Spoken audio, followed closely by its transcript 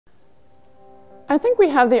I think we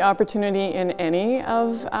have the opportunity in any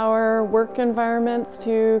of our work environments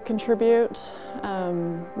to contribute.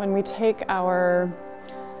 When we take our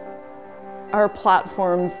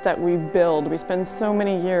platforms that we build, we spend so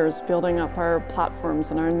many years building up our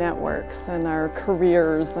platforms and our networks and our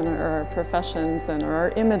careers and our professions and our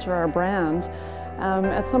image or our brand.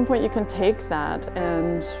 At some point you can take that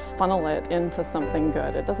and funnel it into something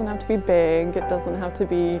good. It doesn't have to be big, it doesn't have to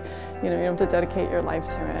be, you don't have to dedicate your life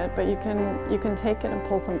to it, but you can take it and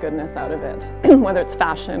pull some goodness out of it. Whether it's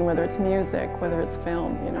fashion, whether it's music, whether it's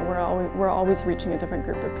film, we're always reaching a different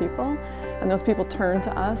group of people, and those people turn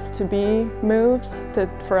to us to be moved,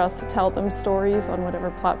 for us to tell them stories on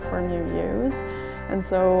whatever platform you use. And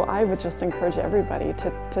so I would just encourage everybody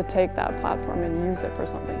to take that platform and use it for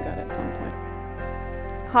something good at some point.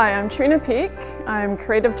 Hi, I'm Treana Peake. I'm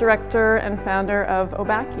creative director and founder of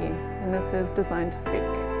Obakki, and this is Designed to Speak.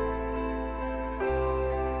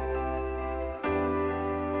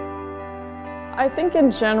 I think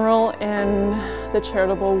in general in the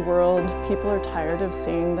charitable world, people are tired of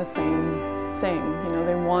seeing the same thing.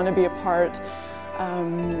 They want to be a part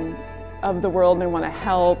of the world, and they want to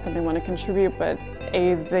help and they want to contribute, but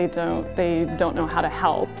they don't know how to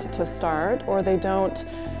help to start, or they don't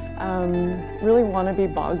really want to be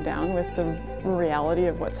bogged down with the reality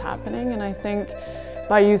of what's happening. And I think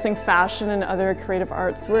by using fashion and other creative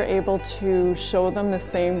arts, we're able to show them the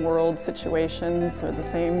same world situations or the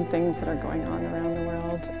same things that are going on around the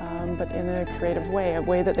world, but in a creative way, a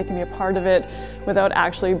way that they can be a part of it without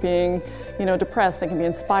actually being, depressed. They can be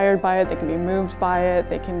inspired by it, they can be moved by it,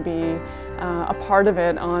 they can be a part of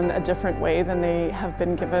it on a different way than they have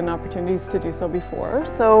been given opportunities to do so before.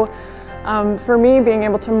 So for me, being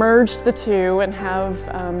able to merge the two and have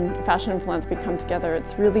fashion and philanthropy come together,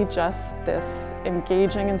 it's really just this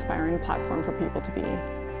engaging, inspiring platform for people to be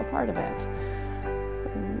a part of it.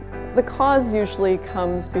 The cause usually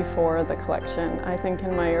comes before the collection. I think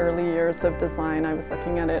in my early years of design, I was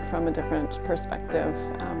looking at it from a different perspective.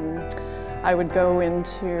 I would go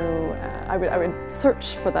into, I would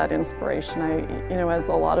search for that inspiration. As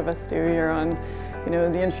a lot of us do, you're on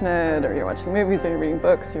the internet, or you're watching movies, or you're reading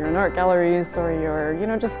books, or you're in art galleries, or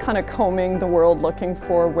you're, just kind of combing the world looking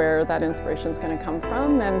for where that inspiration is going to come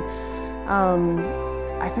from. And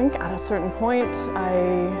I think at a certain point,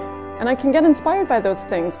 I can get inspired by those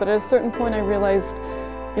things, but at a certain point I realized,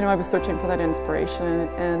 I was searching for that inspiration,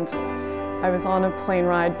 and I was on a plane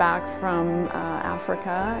ride back from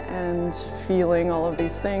Africa and feeling all of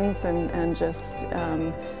these things, and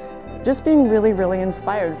just being really, really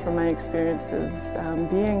inspired from my experiences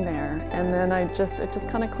being there. And then it just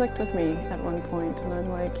kind of clicked with me at one point, and I'm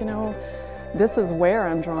like, this is where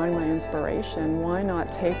I'm drawing my inspiration. Why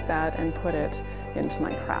not take that and put it into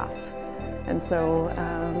my craft? And so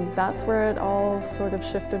that's where it all sort of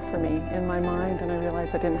shifted for me in my mind, and I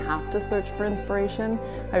realized I didn't have to search for inspiration.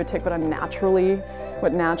 I would take what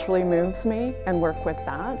naturally moves me and work with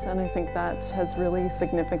that, and I think that has really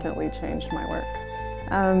significantly changed my work.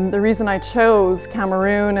 The reason I chose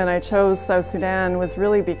Cameroon and I chose South Sudan was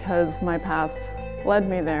really because my path led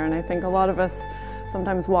me there, and I think a lot of us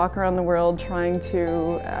sometimes walk around the world trying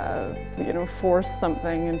to force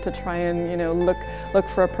something and to try and look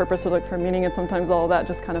for a purpose or look for meaning, and sometimes all that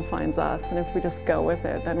just kind of finds us, and if we just go with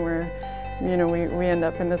it, then we end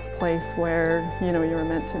up in this place where you were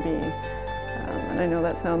meant to be. And I know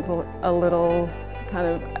that sounds a little kind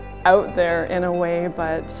of out there in a way,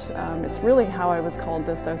 but it's really how I was called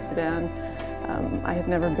to South Sudan. I had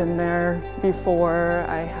never been there before.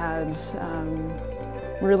 I had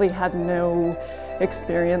really had no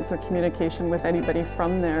experience or communication with anybody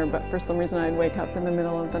from there, but for some reason I'd wake up in the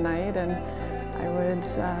middle of the night and I would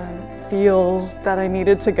feel that I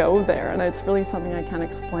needed to go there, and it's really something I can't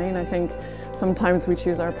explain. I think sometimes we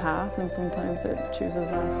choose our path and sometimes it chooses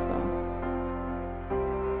us. So.